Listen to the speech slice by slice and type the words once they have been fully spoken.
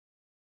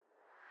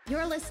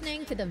You're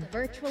listening to the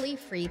Virtually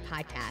Free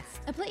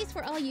Podcast, a place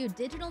for all you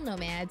digital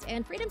nomads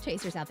and freedom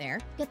chasers out there.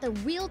 Get the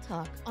real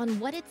talk on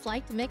what it's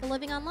like to make a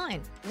living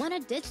online. Want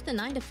to ditch the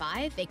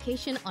 9-to-5,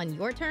 vacation on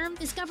your terms?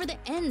 Discover the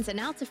ins and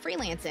outs of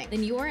freelancing?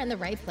 Then you're in the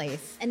right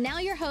place. And now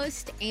your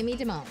host, Amy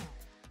Damone.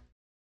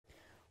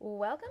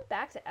 Welcome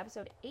back to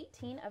episode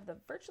 18 of the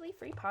Virtually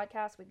Free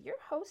Podcast with your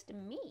host,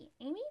 me,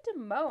 Amy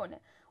Damone.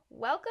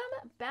 Welcome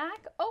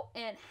back. Oh,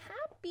 and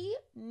Happy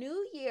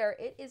New Year.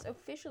 It is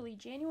officially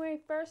January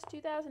 1st,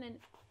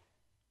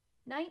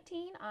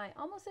 2019. I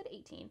almost said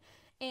 18.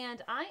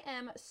 And I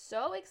am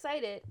so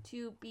excited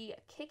to be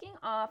kicking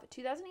off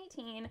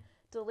 2018,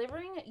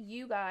 delivering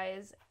you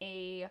guys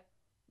a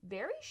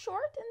very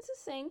short and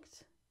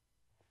succinct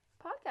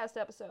podcast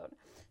episode.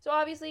 So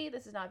obviously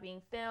this is not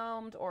being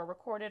filmed or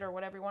recorded or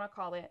whatever you want to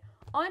call it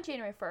on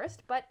January 1st,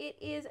 but it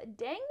is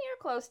dang near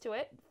close to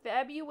it.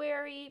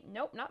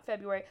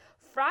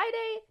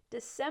 Friday,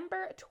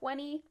 December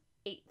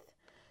 28th.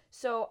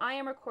 So I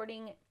am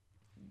recording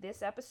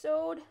this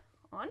episode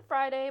on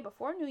Friday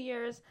before New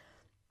Year's.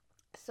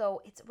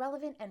 So it's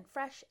relevant and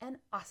fresh and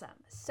awesome.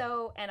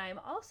 So, and I'm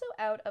also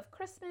out of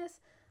Christmas,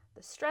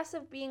 the stress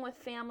of being with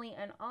family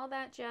and all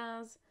that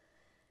jazz.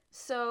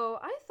 So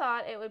I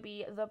thought it would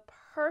be the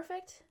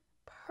perfect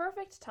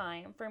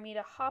time for me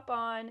to hop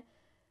on,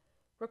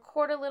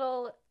 record a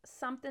little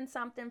something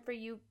for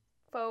you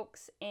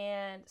folks,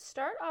 and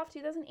start off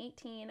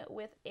 2018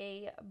 with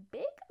a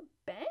big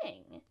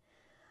bang.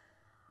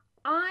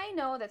 I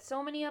know that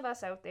so many of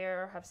us out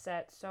there have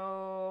set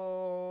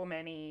so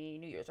many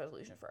New Year's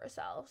resolutions for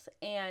ourselves,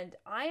 and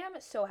I am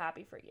so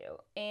happy for you.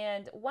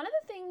 And one of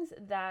the things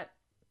that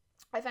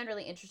I find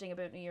really interesting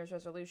about New Year's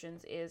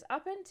resolutions is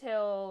up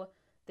until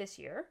this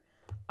year,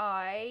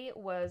 I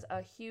was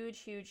a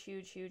huge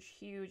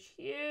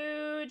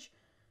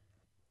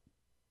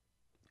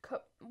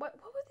what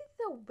would be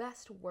the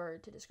best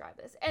word to describe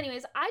this?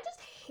 Anyways, I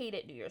just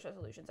hated New Year's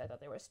resolutions. I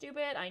thought they were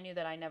stupid. I knew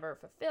that I never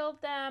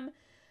fulfilled them.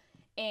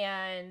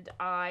 And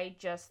I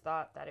just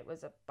thought that it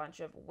was a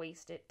bunch of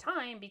wasted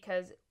time,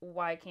 because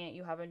why can't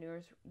you have a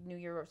New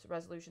Year's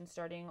resolution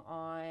starting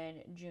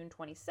on June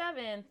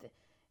 27th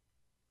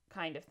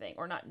kind of thing?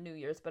 Or not New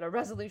Year's, but a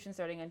resolution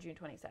starting on June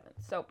 27th.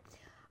 So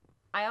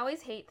I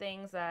always hate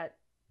things that,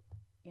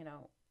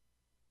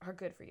 are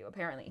good for you,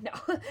 apparently. No.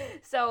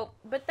 So,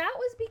 but that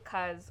was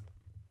because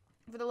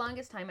for the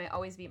longest time, I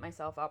always beat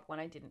myself up when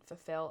I didn't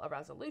fulfill a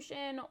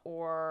resolution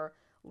or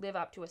live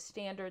up to a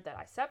standard that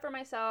I set for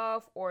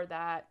myself, or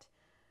that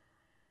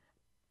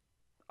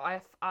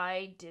if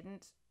I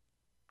didn't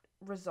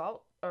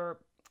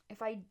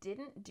if I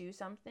didn't do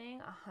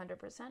something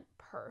 100%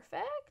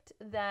 perfect,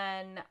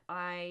 then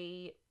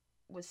I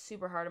was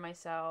super hard on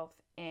myself,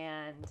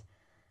 and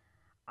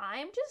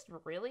I'm just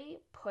really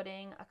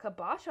putting a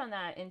kibosh on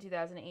that in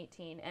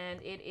 2018, and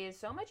it is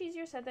so much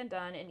easier said than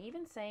done. And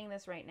even saying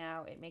this right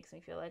now, it makes me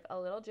feel like a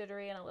little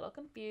jittery and a little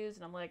confused,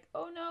 and I'm like,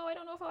 oh no, I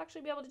don't know if I'll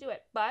actually be able to do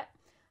it. But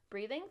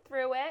breathing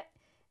through it,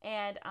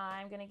 and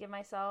I'm going to give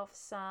myself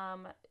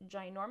some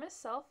ginormous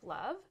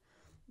self-love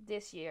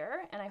this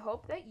year, and I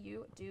hope that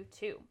you do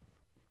too.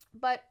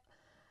 But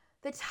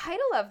the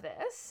title of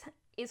this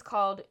is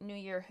called New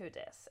Year Who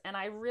Dis, and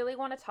I really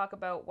want to talk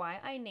about why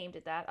I named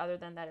it that, other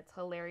than that it's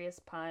hilarious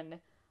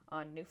pun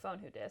on new phone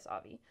who dis,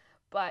 obvi.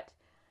 But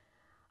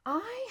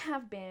I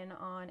have been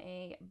on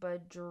a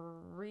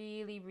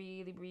really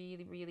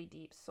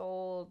deep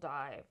soul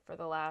dive for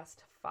the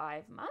last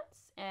 5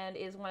 months, and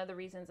is one of the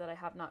reasons that I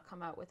have not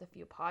come out with a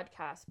few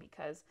podcasts,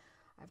 because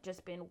I've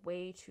just been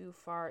way too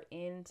far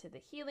into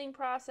the healing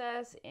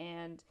process,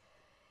 and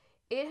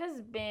it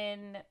has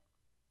been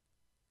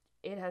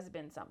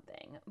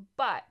something.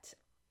 But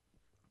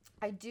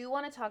I do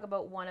want to talk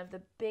about one of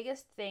the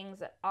biggest things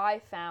that I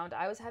found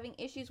I was having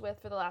issues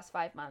with for the last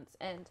 5 months,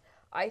 and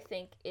I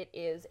think it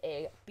is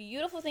a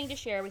beautiful thing to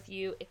share with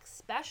you,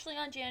 especially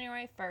on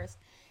January 1st,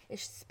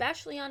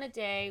 especially on a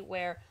day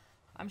where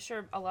I'm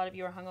sure a lot of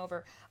you are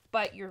hungover,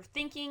 but you're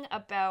thinking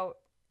about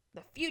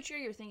the future,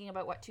 you're thinking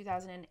about what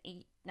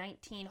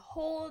 2019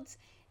 holds,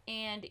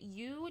 and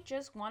you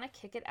just want to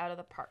kick it out of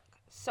the park.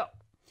 So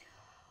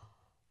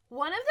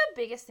one of the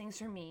biggest things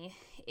for me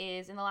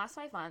is, in the last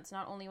 5 months,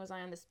 not only was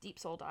I on this deep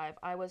soul dive,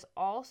 I was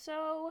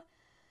also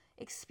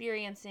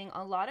experiencing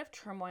a lot of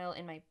turmoil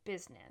in my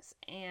business,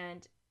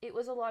 and it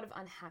was a lot of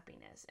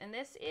unhappiness. And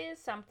this is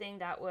something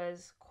that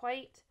was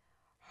quite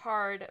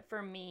hard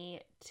for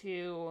me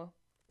to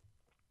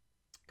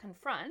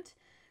confront,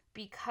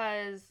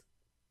 because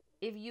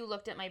if you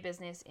looked at my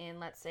business in,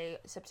 let's say,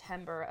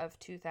 September of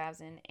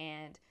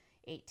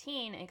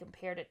 2018 and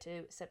compared it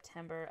to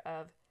September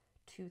of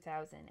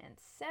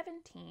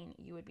 2017,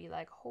 you would be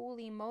like,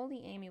 holy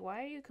moly, Amy,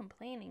 why are you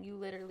complaining? You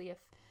literally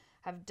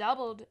have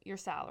doubled your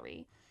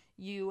salary.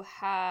 You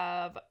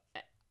have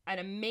an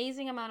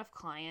amazing amount of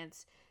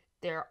clients.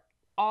 They're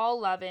all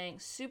loving,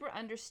 super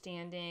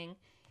understanding,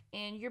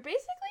 and you're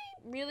basically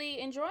really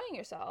enjoying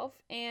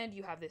yourself. And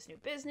you have this new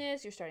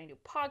business, you're starting new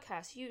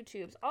podcasts,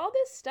 YouTubes, all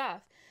this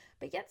stuff,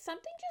 but yet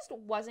something just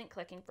wasn't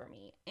clicking for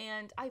me.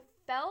 And I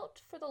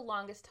felt for the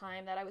longest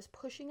time that I was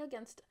pushing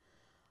against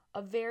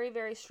a very,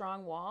 very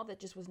strong wall that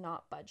just was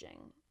not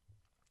budging.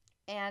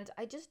 And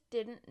I just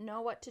didn't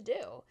know what to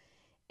do.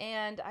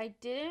 And I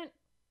didn't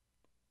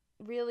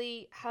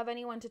really have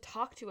anyone to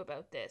talk to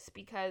about this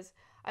because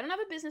I don't have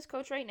a business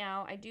coach right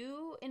now. I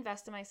do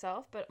invest in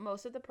myself, but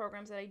most of the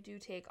programs that I do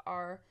take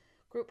are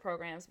group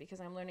programs because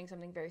I'm learning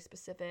something very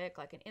specific,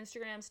 like an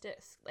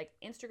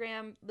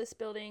Instagram list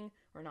building,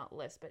 or not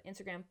list, but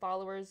Instagram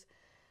followers,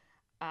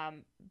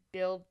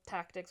 build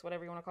tactics,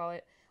 whatever you want to call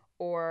it,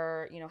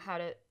 or, how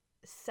to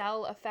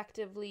sell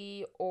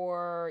effectively,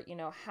 or,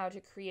 how to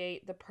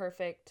create the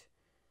perfect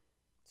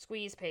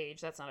squeeze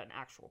page. That's not an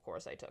actual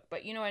course I took,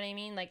 but you know what I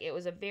mean? Like, it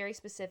was a very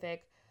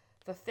specific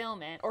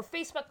fulfillment, or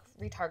Facebook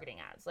retargeting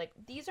ads. Like,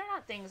 these are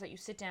not things that you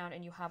sit down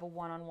and you have a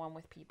one-on-one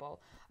with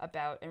people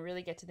about and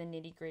really get to the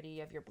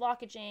nitty-gritty of your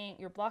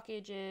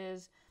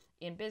blockages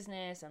in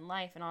business and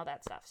life and all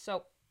that stuff.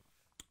 So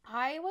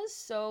I was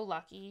so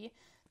lucky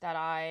that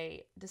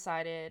I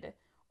decided,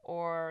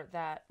 or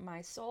that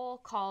my soul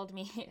called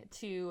me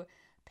to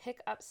pick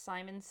up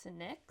Simon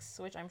Sinek's,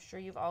 which I'm sure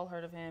you've all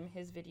heard of him.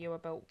 His video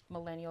about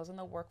millennials in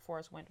the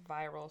workforce went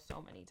viral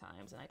so many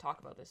times, and I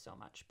talk about this so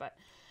much, but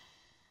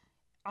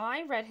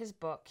I read his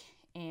book,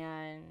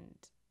 and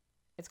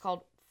it's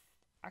called,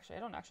 actually, I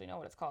don't actually know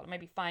what it's called. It might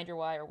be Find Your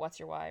Why or What's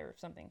Your Why or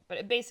something. But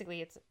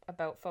it's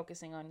about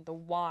focusing on the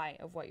why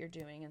of what you're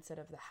doing instead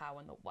of the how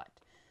and the what.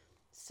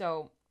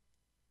 So,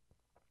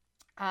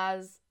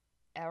 as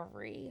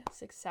every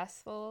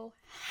successful,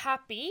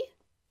 happy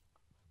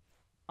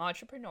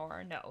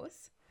entrepreneur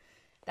knows,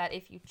 that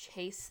if you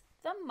chase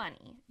the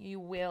money, you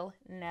will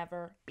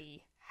never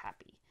be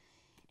happy.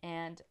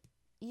 And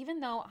even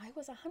though I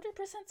was 100%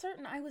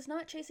 certain I was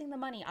not chasing the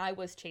money, I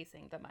was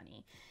chasing the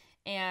money.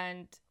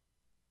 And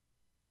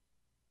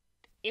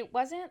it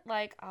wasn't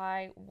like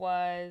I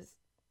was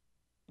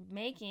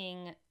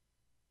making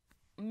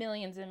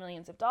millions and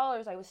millions of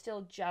dollars. I was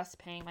still just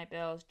paying my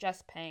bills,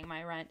 just paying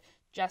my rent,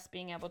 just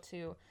being able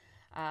to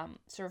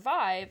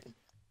survive.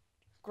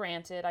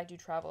 Granted, I do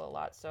travel a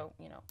lot, so,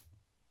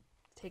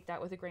 take that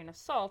with a grain of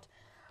salt.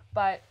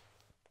 But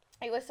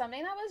it was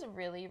something that was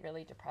really,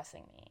 really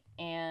depressing me.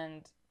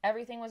 And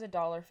everything was a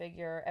dollar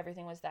figure.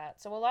 Everything was that.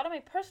 So a lot of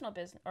my personal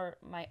business, or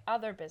my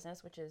other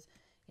business, which is,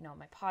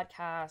 my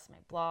podcast,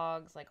 my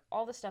blogs, like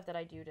all the stuff that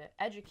I do to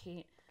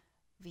educate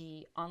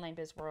the online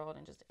biz world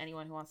and just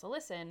anyone who wants to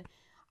listen,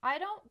 I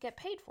don't get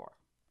paid for.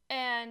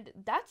 And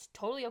that's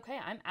totally okay.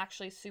 I'm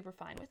actually super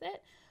fine with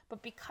it.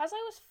 But because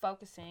I was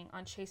focusing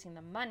on chasing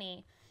the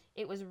money,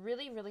 it was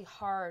really, really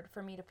hard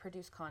for me to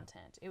produce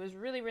content. It was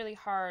really, really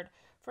hard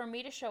for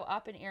me to show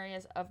up in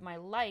areas of my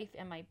life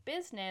and my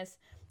business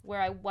where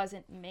I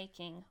wasn't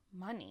making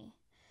money.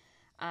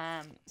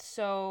 But,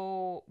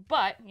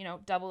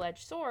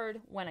 double-edged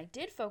sword, when I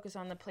did focus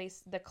on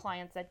the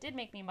clients that did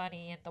make me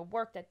money and the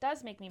work that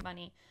does make me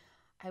money,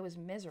 I was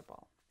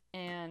miserable.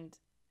 And,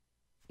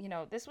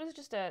 this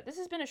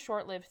has been a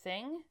short-lived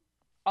thing,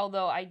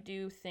 although I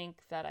do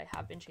think that I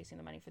have been chasing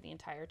the money for the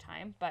entire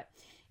time, but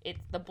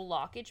the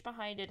blockage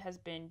behind it has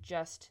been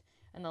just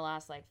in the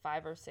last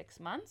 5 or 6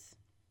 months,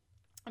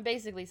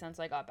 basically since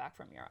I got back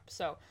from Europe.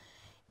 So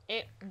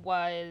it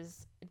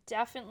was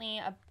definitely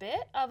a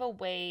bit of a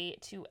way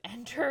to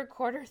enter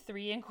quarter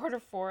 3 and quarter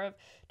 4 of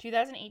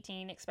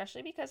 2018,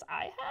 especially because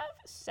I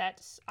had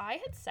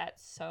set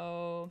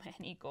so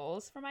many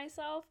goals for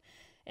myself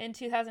in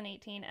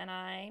 2018, and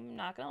I'm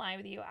not going to lie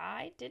with you,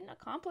 I didn't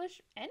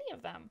accomplish any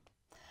of them.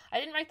 I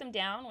didn't write them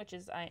down, which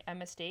is a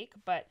mistake,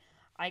 but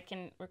I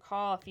can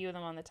recall a few of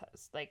them on the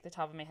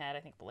top of my head. I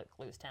think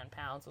lose 10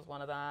 pounds was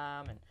one of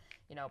them, and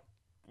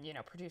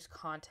produce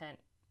content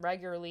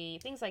regularly,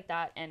 things like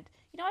that. And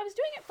I was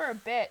doing it for a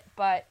bit,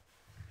 but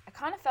I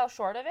kind of fell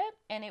short of it,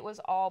 and it was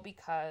all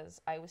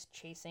because I was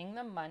chasing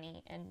the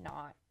money and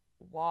not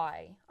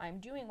why I'm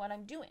doing what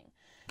I'm doing.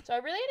 So I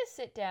really had to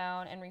sit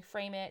down and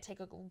reframe it, take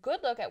a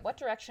good look at what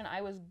direction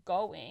I was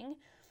going,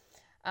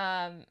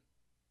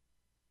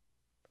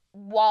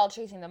 while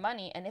chasing the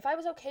money, and if I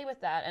was okay with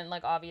that. And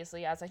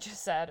obviously, as I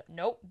just said,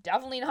 nope,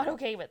 definitely not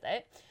okay with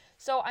it.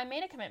 So I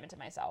made a commitment to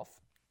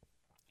myself,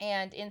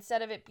 and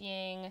instead of it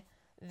being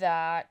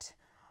that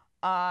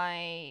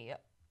I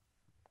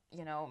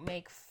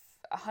make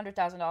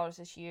 $100,000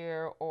 this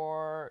year,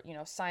 or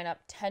sign up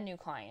 10 new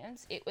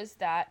clients, it was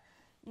that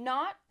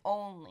not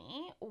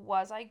only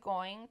was I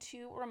going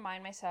to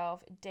remind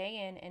myself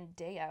day in and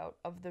day out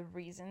of the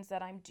reasons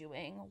that I'm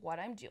doing what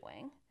I'm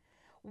doing,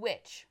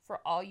 which, for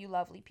all you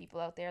lovely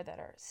people out there that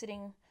are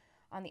sitting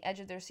on the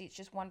edge of their seats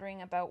just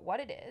wondering about what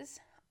it is,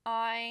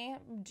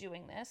 I'm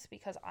doing this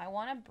because I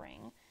want to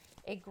bring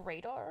a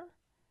greater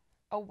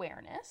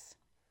awareness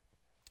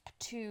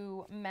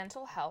to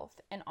mental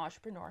health and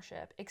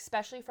entrepreneurship,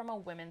 especially from a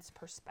women's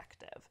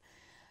perspective,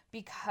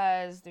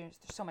 because there's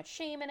so much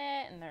shame in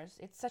it, and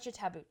it's such a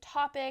taboo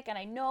topic. And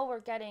I know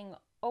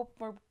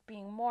we're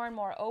being more and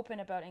more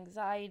open about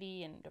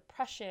anxiety and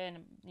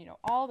depression,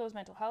 all those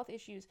mental health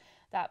issues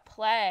that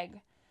plague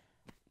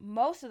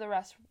most of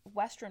the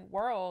Western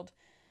world.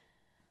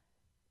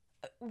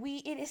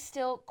 it is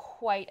still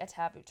quite a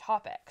taboo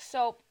topic.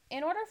 So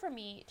in order for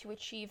me to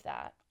achieve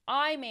that,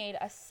 I made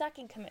a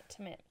second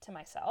commitment to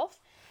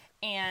myself,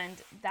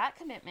 and that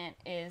commitment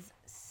is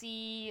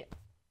the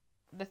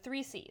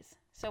 3 C's.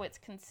 So it's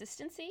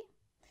consistency,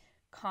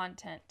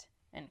 content,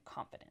 and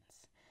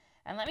confidence.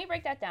 And let me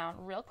break that down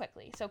real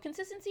quickly. So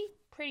consistency,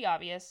 pretty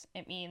obvious.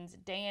 It means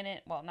day in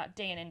it, well, not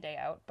day in and day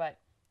out, but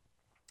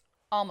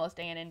almost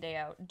day in and day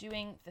out,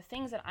 doing the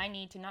things that I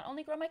need to not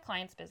only grow my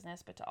client's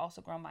business, but to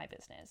also grow my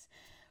business.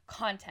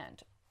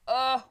 Content.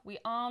 We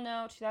all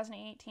know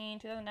 2018,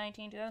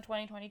 2019,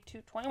 2020,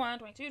 22, 21,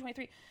 22,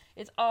 23.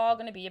 It's all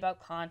going to be about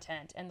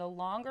content. And the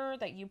longer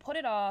that you put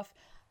it off,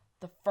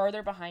 the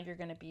further behind you're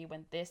going to be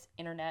when this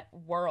internet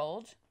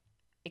world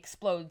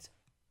explodes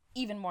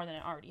even more than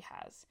it already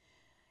has.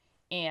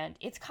 And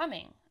it's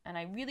coming. And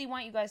I really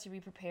want you guys to be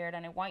prepared.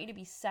 And I want you to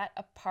be set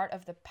a part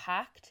of the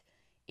pact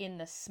in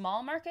the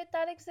small market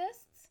that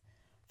exists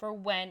for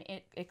when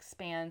it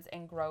expands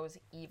and grows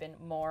even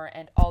more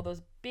and all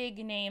those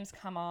big names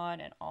come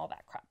on and all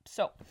that crap.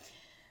 So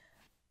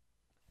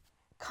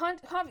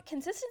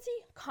consistency,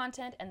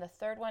 content, and the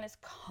third one is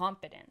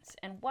confidence.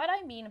 And what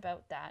I mean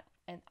about that,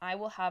 and I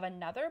will have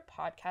another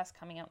podcast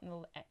coming out in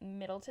the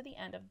middle to the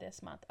end of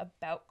this month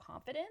about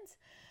confidence,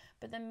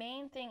 but the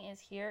main thing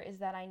is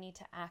that I need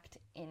to act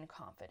in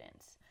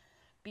confidence,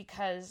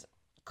 because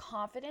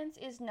confidence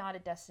is not a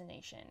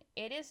destination.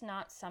 It is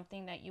not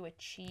something that you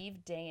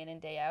achieve day in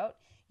and day out.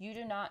 You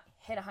do not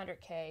hit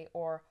 100K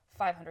or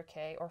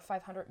 500K or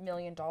 $500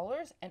 million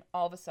and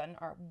all of a sudden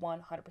are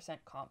 100%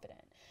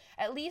 confident.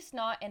 At least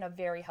not in a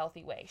very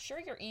healthy way. Sure,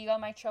 your ego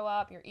might show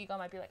up. Your ego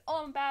might be like,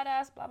 oh, I'm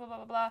badass, blah, blah, blah,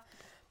 blah, blah.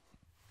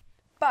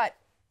 But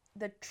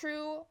the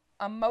true,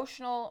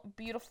 emotional,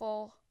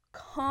 beautiful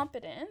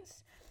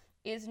confidence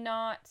is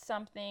not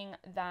something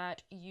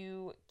that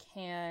you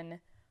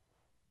can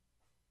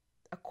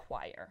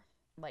acquire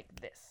like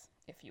this,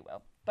 if you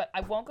will. But I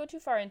won't go too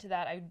far into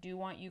that. I do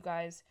want you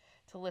guys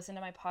to listen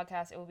to my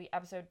podcast. It will be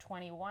episode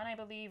 21, I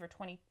believe, or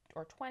 20.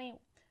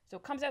 So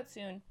it comes out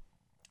soon.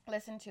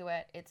 Listen to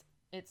it.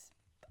 It's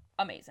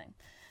amazing.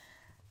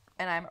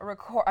 And I've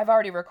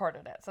already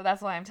recorded it. So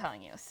that's why I'm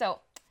telling you.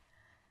 So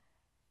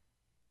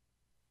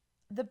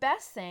the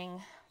best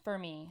thing for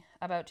me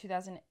about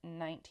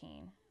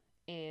 2019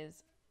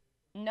 is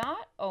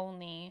not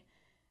only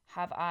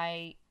have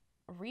I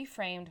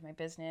reframed my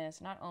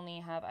business, not only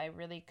have I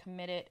really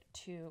committed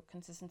to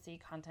consistency,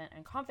 content,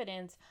 and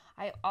confidence,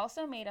 I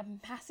also made a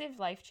massive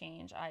life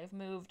change. I've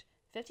moved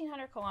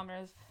 1,500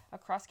 kilometers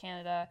across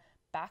Canada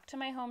back to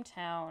my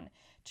hometown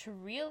to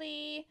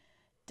really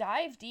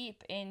dive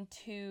deep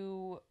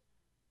into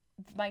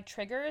my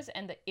triggers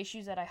and the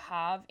issues that I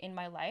have in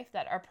my life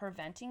that are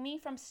preventing me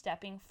from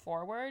stepping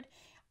forward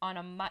on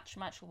a much,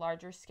 much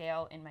larger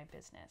scale in my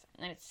business.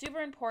 And it's super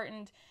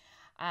important.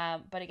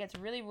 But it gets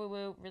really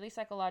woo-woo, really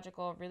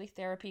psychological, really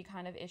therapy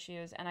kind of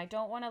issues. And I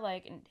don't want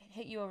to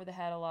hit you over the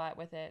head a lot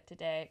with it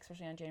today,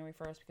 especially on January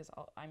 1st, because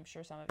I'm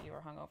sure some of you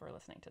are hungover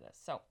listening to this.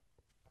 So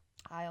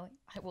I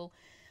will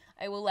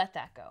let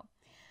that go.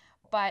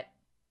 But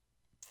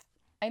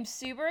I'm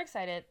super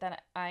excited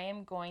that I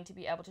am going to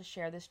be able to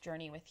share this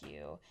journey with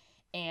you.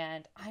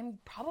 And I'm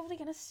probably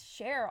going to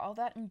share all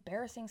that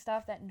embarrassing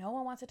stuff that no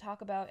one wants to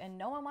talk about and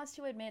no one wants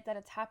to admit that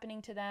it's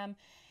happening to them.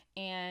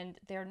 And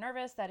they're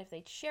nervous that if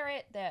they share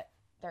it, that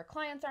their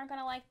clients aren't going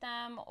to like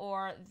them,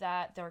 or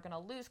that they're going to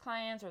lose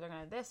clients, or they're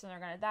going to this and they're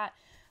going to that.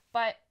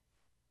 But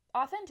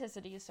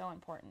authenticity is so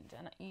important.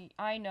 And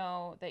I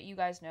know that you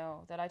guys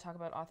know that I talk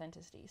about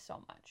authenticity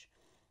so much.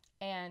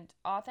 And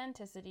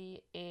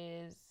authenticity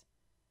is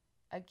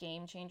a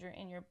game changer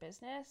in your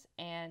business.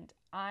 And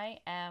I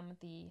am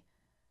the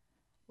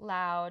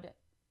loud,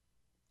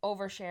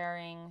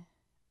 oversharing,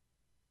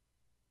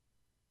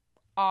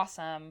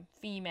 awesome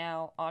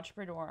female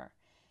entrepreneur,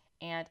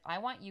 and I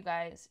want you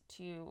guys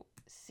to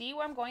see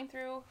what I'm going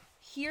through,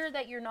 hear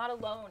that you're not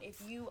alone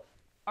if you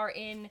are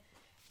in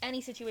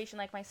any situation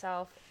like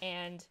myself,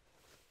 and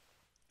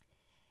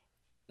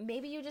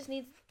maybe you just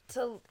need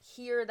to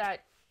hear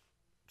that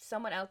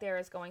someone out there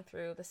is going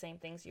through the same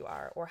things you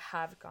are, or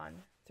have gone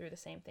through the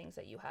same things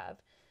that you have,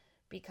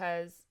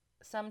 because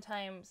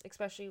sometimes,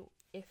 especially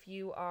if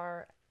you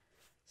are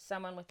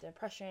someone with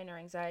depression or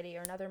anxiety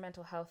or another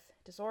mental health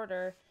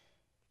disorder,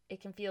 it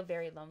can feel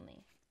very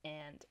lonely.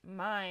 And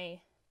my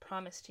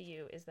promise to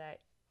you is that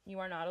you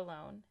are not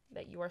alone,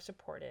 that you are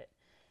supported,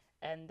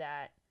 and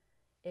that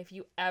if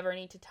you ever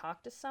need to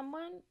talk to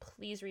someone,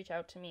 please reach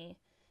out to me.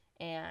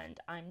 And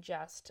I'm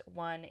just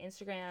one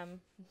Instagram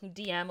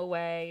DM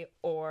away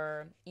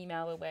or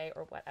email away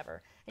or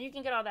whatever. And you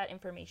can get all that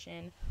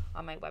information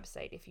on my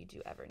website if you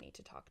do ever need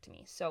to talk to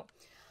me. So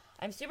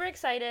I'm super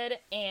excited,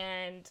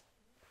 and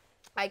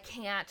I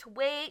can't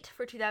wait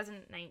for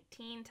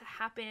 2019 to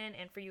happen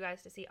and for you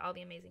guys to see all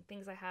the amazing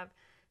things I have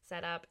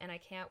set up. And I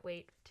can't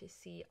wait to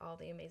see all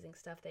the amazing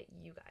stuff that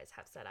you guys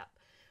have set up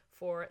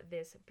for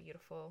this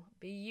beautiful,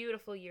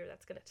 beautiful year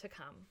that's going to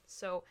come.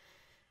 So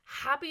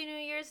happy New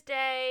Year's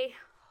Day.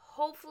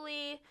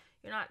 Hopefully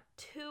you're not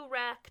too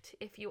wrecked.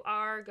 If you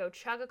are, go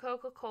chug a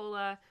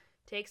Coca-Cola,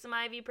 take some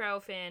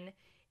ibuprofen,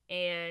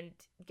 and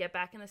get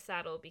back in the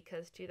saddle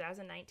because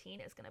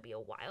 2019 is going to be a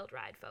wild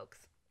ride,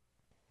 folks.